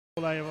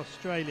Gourley of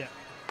Australia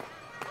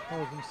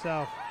holds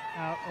himself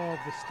out of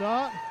the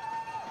start.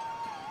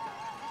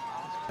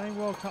 He's playing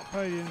World Cup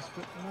podiums,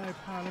 but no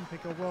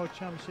Paralympic or World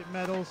Championship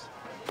medals.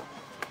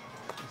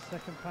 His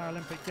second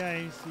Paralympic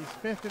Games. He's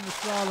fifth in the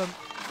slalom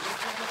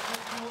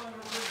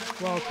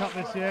World Cup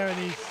this year, and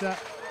he's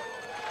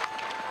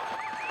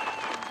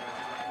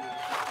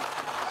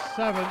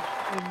seventh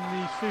in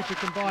the super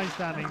combined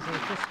standings. So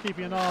just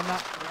keeping an eye on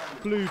that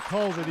blue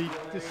pole that he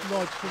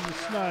dislodged from the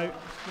snow.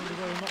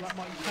 Whether or not that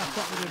might catch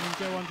up with him and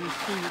go under his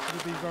feet, which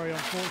would have been very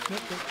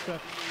unfortunate.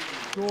 But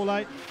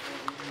Gourley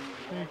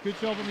doing a good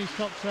job on these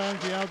top turns,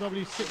 the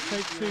LW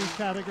 682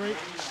 category.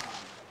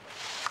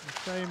 The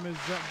same as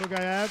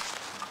Bugayev.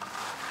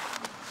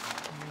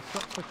 He's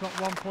up the clock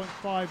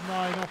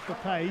 1.59 off the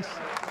pace.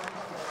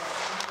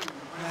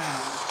 Now,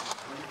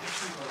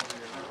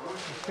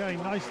 he's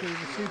going nicely in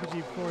the Super G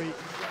before he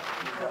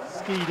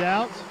skied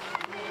out.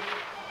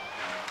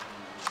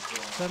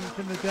 Seventh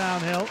in the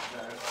downhill.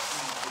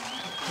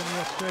 What can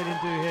the Australian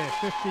do here?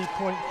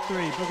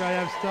 50.3,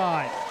 Bugayev's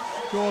tie.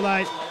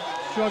 Gourley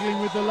struggling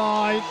with the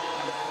line.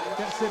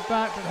 Gets it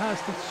back but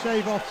has to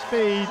shave off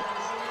speed.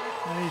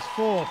 And he's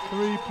fourth,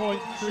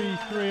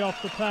 3.33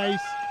 off the pace.